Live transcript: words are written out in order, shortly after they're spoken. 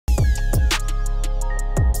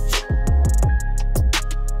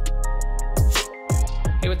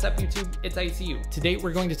What's up YouTube? It's ICU. Today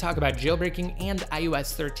we're going to talk about jailbreaking and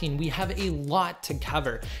iOS 13. We have a lot to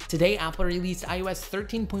cover. Today Apple released iOS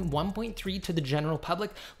 13.1.3 to the general public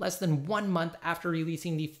less than 1 month after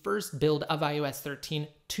releasing the first build of iOS 13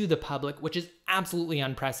 to the public, which is absolutely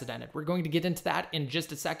unprecedented. We're going to get into that in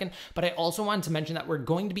just a second, but I also wanted to mention that we're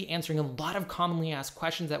going to be answering a lot of commonly asked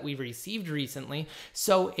questions that we've received recently.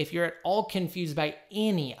 So if you're at all confused by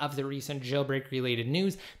any of the recent jailbreak related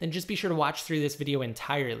news, then just be sure to watch through this video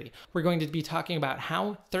entirely. We're going to be talking about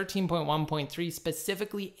how 13.1.3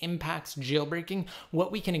 specifically impacts jailbreaking,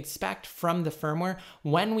 what we can expect from the firmware,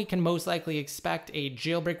 when we can most likely expect a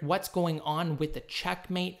jailbreak, what's going on with the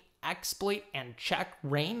checkmate exploit and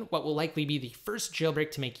Checkra1n, what will likely be the first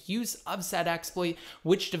jailbreak to make use of said exploit,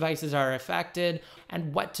 which devices are affected,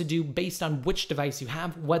 and what to do based on which device you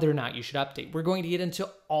have, whether or not you should update. We're going to get into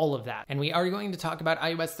all of that. And we are going to talk about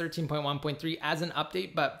iOS 13.1.3 as an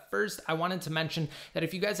update, but first I wanted to mention that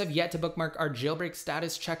if you guys have yet to bookmark our jailbreak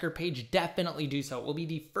status checker page, definitely do so. It will be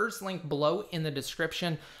the first link below in the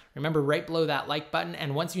description. Remember, right below that like button,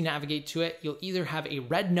 and once you navigate to it, you'll either have a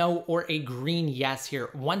red no or a green yes here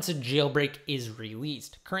once a jailbreak is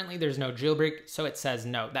released. Currently, there's no jailbreak, so it says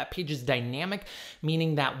no. That page is dynamic,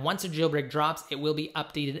 meaning that once a jailbreak drops, it will be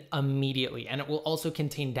updated immediately, and it will also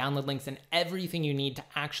contain download links and everything you need to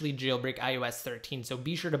actually jailbreak iOS 13, so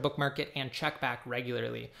be sure to bookmark it and check back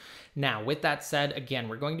regularly. Now, with that said, again,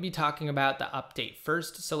 we're going to be talking about the update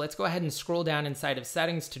first, so let's go ahead and scroll down inside of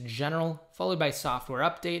Settings to General, followed by Software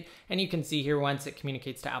Update, and you can see here once it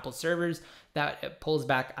communicates to Apple servers that it pulls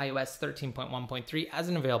back iOS 13.1.3 as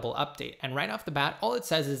an available update. And right off the bat, all it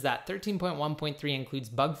says is that 13.1.3 includes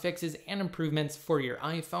bug fixes and improvements for your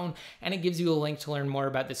iPhone, and it gives you a link to learn more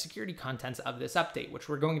about the security contents of this update, which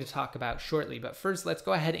we're going to talk about shortly. But first, let's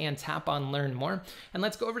go ahead and tap on Learn More, and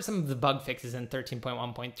let's go over some of the bug fixes in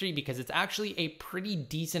 13.1.3 because it's actually a pretty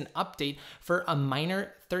decent update for a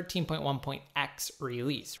minor 13.1.x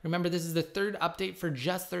release. Remember, this is the third update for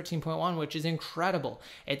just 13.1, which is incredible.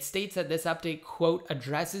 It states that this update, quote,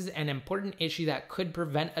 addresses an important issue that could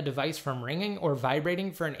prevent a device from ringing or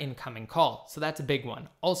vibrating for an incoming call. So that's a big one.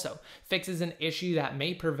 Also, fixes an issue that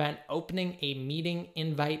may prevent opening a meeting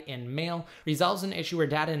invite in mail, resolves an issue where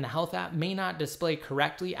data in the Health app may not display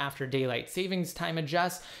correctly after daylight savings time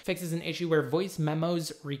adjusts, fixes an issue where voice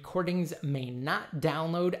memos recordings may not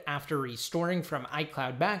download after restoring from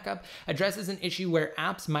iCloud backup, addresses an issue where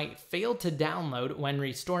apps might fail to download when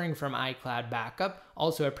restoring from iCloud backup,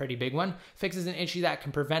 also a pretty big one, fixes an issue that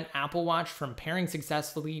can prevent Apple Watch from pairing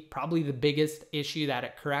successfully, probably the biggest issue that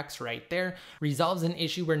it corrects right there, resolves an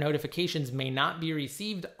issue where notifications may not be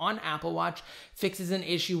received on Apple Watch, fixes an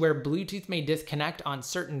issue where Bluetooth may disconnect on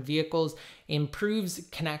certain vehicles, improves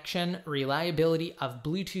connection reliability of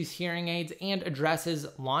Bluetooth hearing aids, and addresses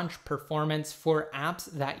launch performance for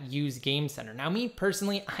apps that use Game Center. Now, me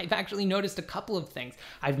personally, I've actually noticed a couple of things.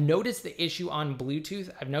 I've noticed the issue on Bluetooth.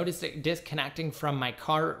 I've noticed it disconnecting from my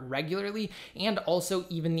car regularly, and also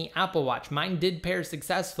even the Apple Watch. Mine did pair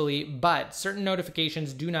successfully, but certain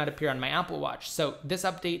notifications do not appear on my Apple Watch. So this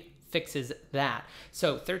update fixes that.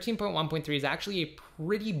 So 13.1.3 is actually a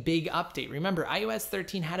pretty big update. Remember, iOS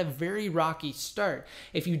 13 had a very rocky start.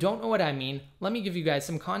 If you don't know what I mean, let me give you guys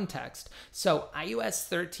some context. So iOS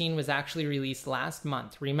 13 was actually released last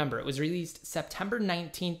month. Remember, it was released September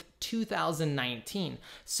 19th, 2019.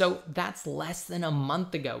 So that's less than a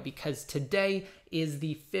month ago because today is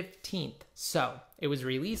the 15th. So it was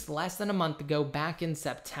released less than a month ago back in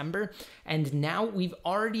September. And now we've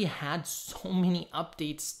already had so many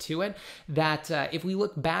updates to it that if we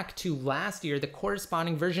look back to last year, the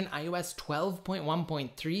corresponding version, iOS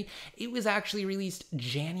 12.1.3, it was actually released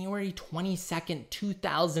January 22nd,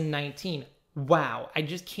 2019. Wow, I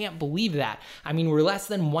just can't believe that. I mean, we're less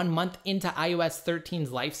than 1 month into iOS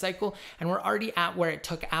 13's life cycle, and we're already at where it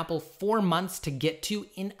took Apple 4 months to get to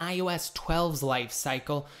in iOS 12's life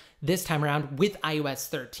cycle this time around with iOS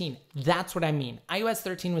 13. That's what I mean. iOS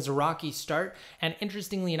 13 was a rocky start, and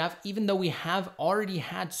interestingly enough, even though we have already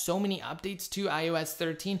had so many updates to iOS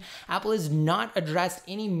 13, Apple has not addressed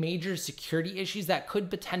any major security issues that could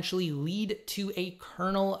potentially lead to a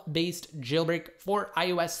kernel-based jailbreak for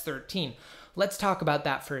iOS 13. Let's talk about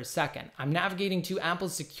that for a second. I'm navigating to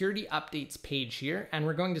Apple's security updates page here, and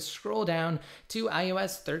we're going to scroll down to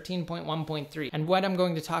iOS 13.1.3. And what I'm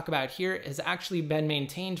going to talk about here has actually been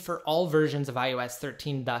maintained for all versions of iOS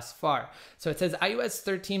 13 thus far. So it says iOS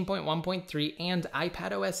 13.1.3 and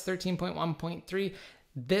iPadOS 13.1.3.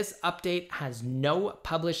 This update has no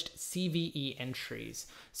published CVE entries.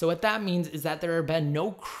 So what that means is that there have been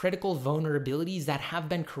no critical vulnerabilities that have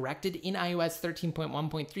been corrected in iOS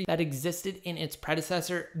 13.1.3 that existed in its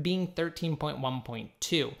predecessor, being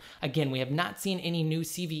 13.1.2. Again, we have not seen any new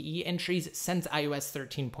CVE entries since iOS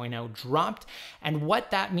 13.0 dropped. And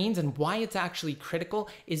what that means and why it's actually critical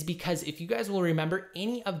is because if you guys will remember,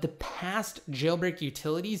 any of the past jailbreak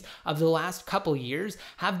utilities of the last couple years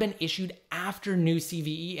have been issued after new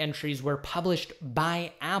CVE entries were published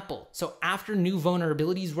by Apple. So after new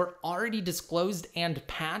vulnerabilities were already disclosed and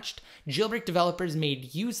patched, jailbreak developers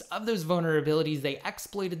made use of those vulnerabilities, they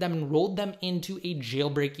exploited them and rolled them into a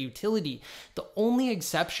jailbreak utility. The only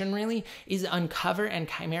exception really is Uncover and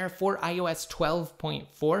Chimera for iOS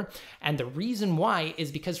 12.4, and the reason why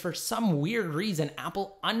is because for some weird reason,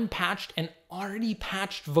 Apple unpatched an already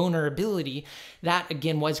patched vulnerability that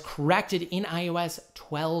again was corrected in iOS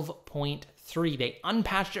 12.3. They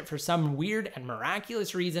unpatched it for some weird and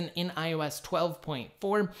miraculous reason in iOS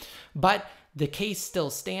 12.4, but the case still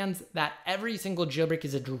stands that every single jailbreak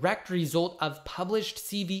is a direct result of published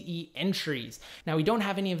CVE entries. Now, we don't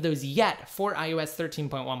have any of those yet for iOS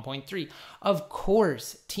 13.1.3. Of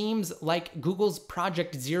course, teams like Google's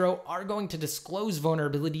Project Zero are going to disclose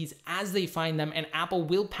vulnerabilities as they find them, and Apple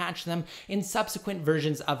will patch them in subsequent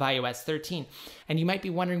versions of iOS 13. And you might be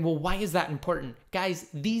wondering, well, why is that important? Guys,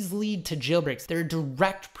 these lead to jailbreaks. They're a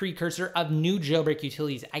direct precursor of new jailbreak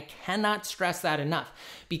utilities. I cannot stress that enough,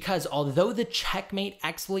 because although the Checkmate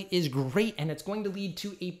exploit is great and it's going to lead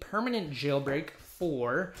to a permanent jailbreak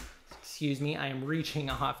for, excuse me, I am reaching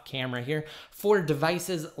off camera here, for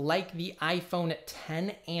devices like the iPhone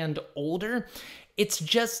 10 and older, it's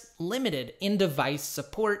just limited in device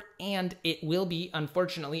support, and it will be,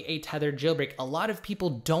 unfortunately, a tethered jailbreak. A lot of people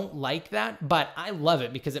don't like that, but I love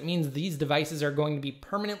it because it means these devices are going to be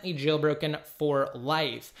permanently jailbroken for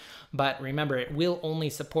life. But remember, it will only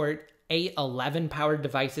support A11 powered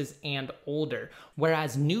devices and older,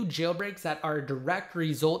 whereas new jailbreaks that are a direct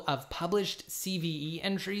result of published CVE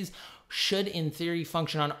entries should in theory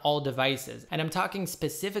function on all devices. And I'm talking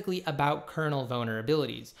specifically about kernel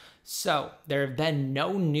vulnerabilities. So there have been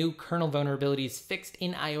no new kernel vulnerabilities fixed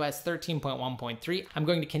in iOS 13.1.3. I'm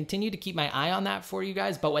going to continue to keep my eye on that for you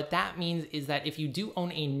guys, but what that means is that if you do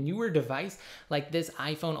own a newer device like this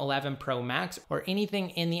iPhone 11 Pro Max or anything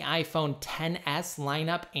in the iPhone 10s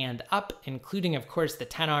lineup and up, including of course the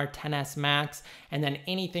 10R, 10s Max, and then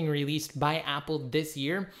anything released by Apple this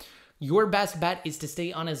year, your best bet is to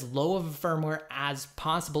stay on as low of a firmware as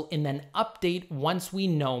possible and then update once we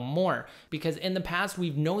know more. Because in the past,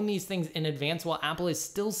 we've known these things in advance while Apple is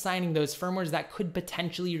still signing those firmwares that could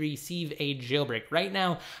potentially receive a jailbreak. Right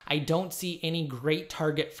now, I don't see any great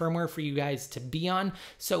target firmware for you guys to be on.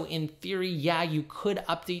 So in theory, yeah, you could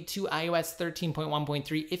update to iOS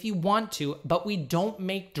 13.1.3 if you want to, but we don't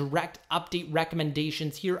make direct update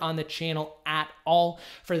recommendations here on the channel at all,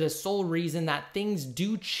 for the sole reason that things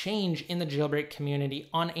do change in the jailbreak community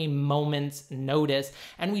on a moment's notice,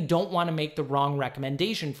 and we don't want to make the wrong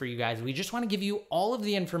recommendation for you guys. We just want to give you all of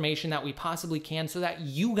the information that we possibly can so that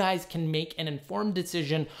you guys can make an informed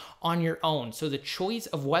decision on your own. So the choice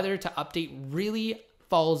of whether to update really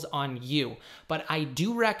falls on you. But I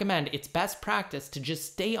do recommend, it's best practice to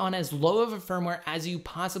just stay on as low of a firmware as you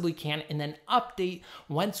possibly can and then update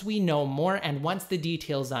once we know more and once the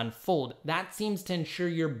details unfold. That seems to ensure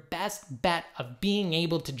your best bet of being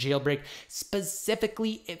able to jailbreak,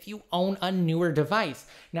 specifically if you own a newer device.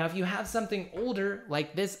 Now, if you have something older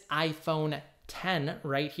like this iPhone 10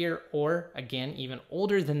 right here, or again, even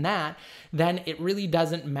older than that, then it really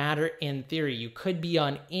doesn't matter in theory. You could be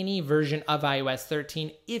on any version of iOS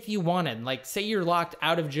 13 if you wanted. Like say you're locked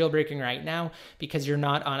out of jailbreaking right now because you're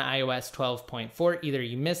not on iOS 12.4. Either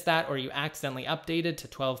you missed that or you accidentally updated to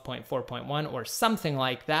 12.4.1 or something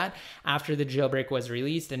like that after the jailbreak was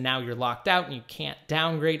released, and now you're locked out and you can't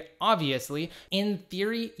downgrade. Obviously, in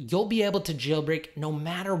theory, you'll be able to jailbreak no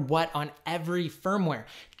matter what on every firmware.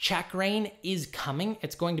 Checkra1n is coming.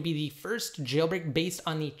 It's going to be the first jailbreak based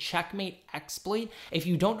on the Checkmate exploit. If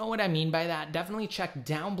you don't know what I mean by that, definitely check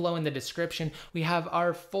down below in the description. We have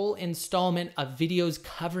our full installment of videos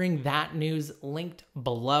covering that news linked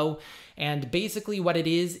below. And basically what it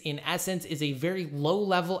is, in essence, is a very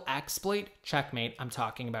low-level exploit, Checkmate I'm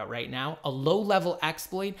talking about right now, a low-level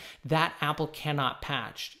exploit that Apple cannot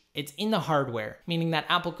patch. It's in the hardware, meaning that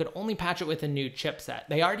Apple could only patch it with a new chipset.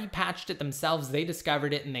 They already patched it themselves, they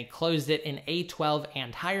discovered it, and they closed it in A12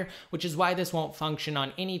 and higher, which is why this won't function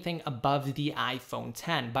on anything above of the iPhone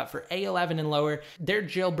 10. But for A11 and lower, they're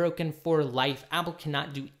jailbroken for life. Apple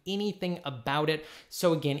cannot do anything about it.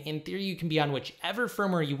 So again, in theory, you can be on whichever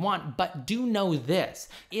firmware you want, but do know this: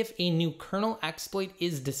 if a new kernel exploit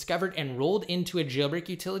is discovered and rolled into a jailbreak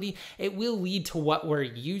utility, it will lead to what we're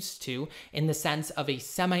used to in the sense of a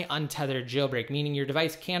semi-untethered jailbreak, meaning your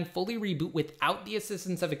device can fully reboot without the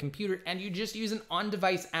assistance of a computer, and you just use an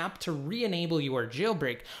on-device app to re-enable your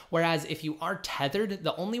jailbreak. Whereas if you are tethered,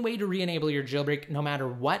 the only way to re-enable your jailbreak, no matter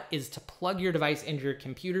what, is to plug your device into your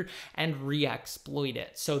computer and re-exploit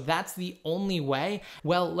it. So that's the only way.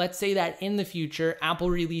 Well, let's say that in the future, Apple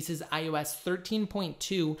releases iOS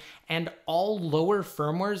 13.2 and all lower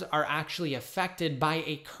firmwares are actually affected by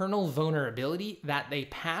a kernel vulnerability that they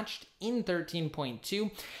patched in 13.2.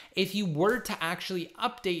 If you were to actually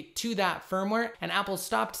update to that firmware and Apple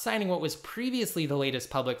stopped signing what was previously the latest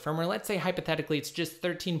public firmware, let's say hypothetically it's just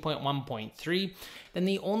 13.1.3, then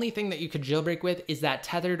the only thing that you could jailbreak with is that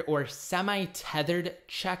tethered or semi-tethered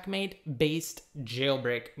checkmate based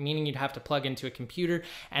jailbreak, meaning you'd have to plug into a computer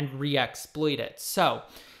and re-exploit it. So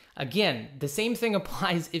again, the same thing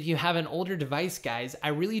applies if you have an older device, guys. I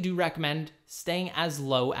really do recommend staying as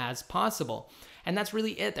low as possible. And that's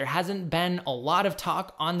really it. There hasn't been a lot of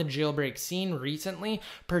talk on the jailbreak scene recently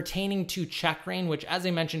pertaining to Checkra1n, which, as I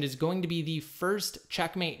mentioned, is going to be the first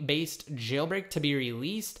checkmate-based jailbreak to be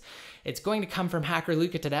released. It's going to come from hacker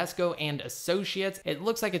Luca Tedesco and associates. It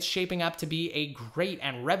looks like it's shaping up to be a great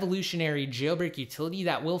and revolutionary jailbreak utility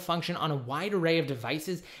that will function on a wide array of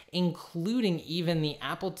devices, including even the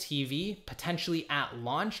Apple TV, potentially at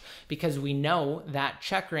launch, because we know that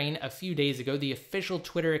Checkra1n, a few days ago, the official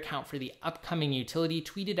Twitter account for the upcoming utility,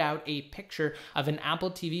 tweeted out a picture of an Apple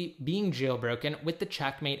TV being jailbroken with the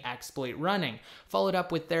checkmate exploit running, followed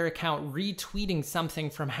up with their account retweeting something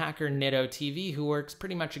from hacker Nitto TV, who works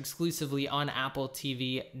pretty much exclusively on Apple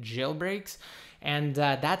TV jailbreaks. And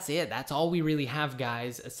that's it. That's all we really have,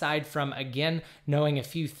 guys, aside from, again, knowing a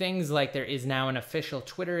few things like there is now an official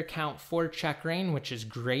Twitter account for Checkra1n, which is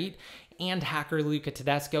great, and hacker Luca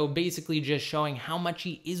Tedesco basically just showing how much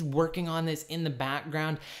he is working on this in the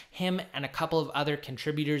background. Him and a couple of other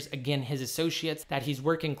contributors, again, his associates that he's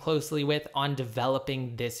working closely with on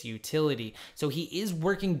developing this utility. So he is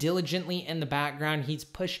working diligently in the background. He's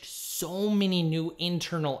pushed so many new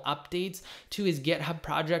internal updates to his GitHub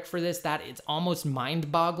project for this that it's almost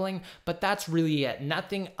mind-boggling, but that's really it.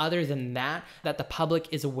 Nothing other than that the public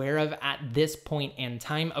is aware of at this point in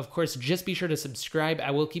time. Of course, just be sure to subscribe.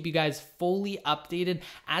 I will keep you guys fully updated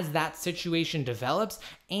as that situation develops,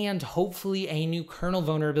 and hopefully a new kernel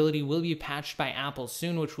vulnerability will be patched by Apple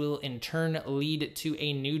soon, which will in turn lead to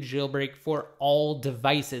a new jailbreak for all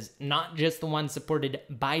devices, not just the ones supported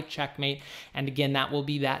by Checkmate. And again, that will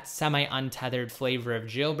be that semi-untethered flavor of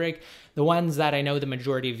jailbreak, the ones that I know the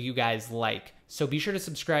majority of you guys like. So be sure to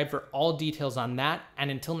subscribe for all details on that.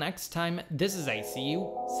 And until next time, this is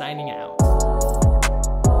ICU signing out.